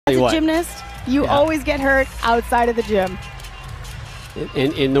as a gymnast, you always get hurt outside of the gym.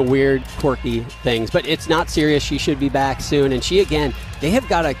 In the weird, quirky things. But it's not serious. She should be back soon. And she, again, they have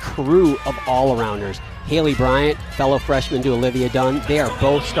got a crew of all-arounders. Haley Bryant, fellow freshman to Olivia Dunn. They are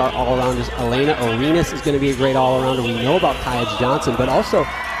both star all-arounders. Elena Arenas is going to be a great all-arounder. We know about Kaya Johnson, but also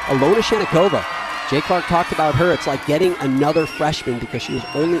Alona Shanikova. Jay Clark talked about her. It's like getting another freshman because she was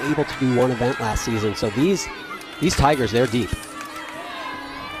only able to do one event last season. So these Tigers, they're deep.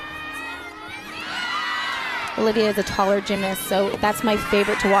 Olivia is a taller gymnast, so that's my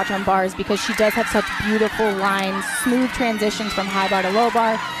favorite to watch on bars because she does have such beautiful lines, smooth transitions from high bar to low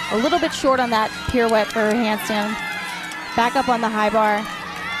bar. A little bit short on that pirouette for her handstand. Back up on the high bar.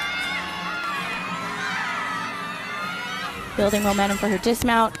 Building momentum for her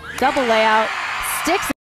dismount. Double layout. Sticks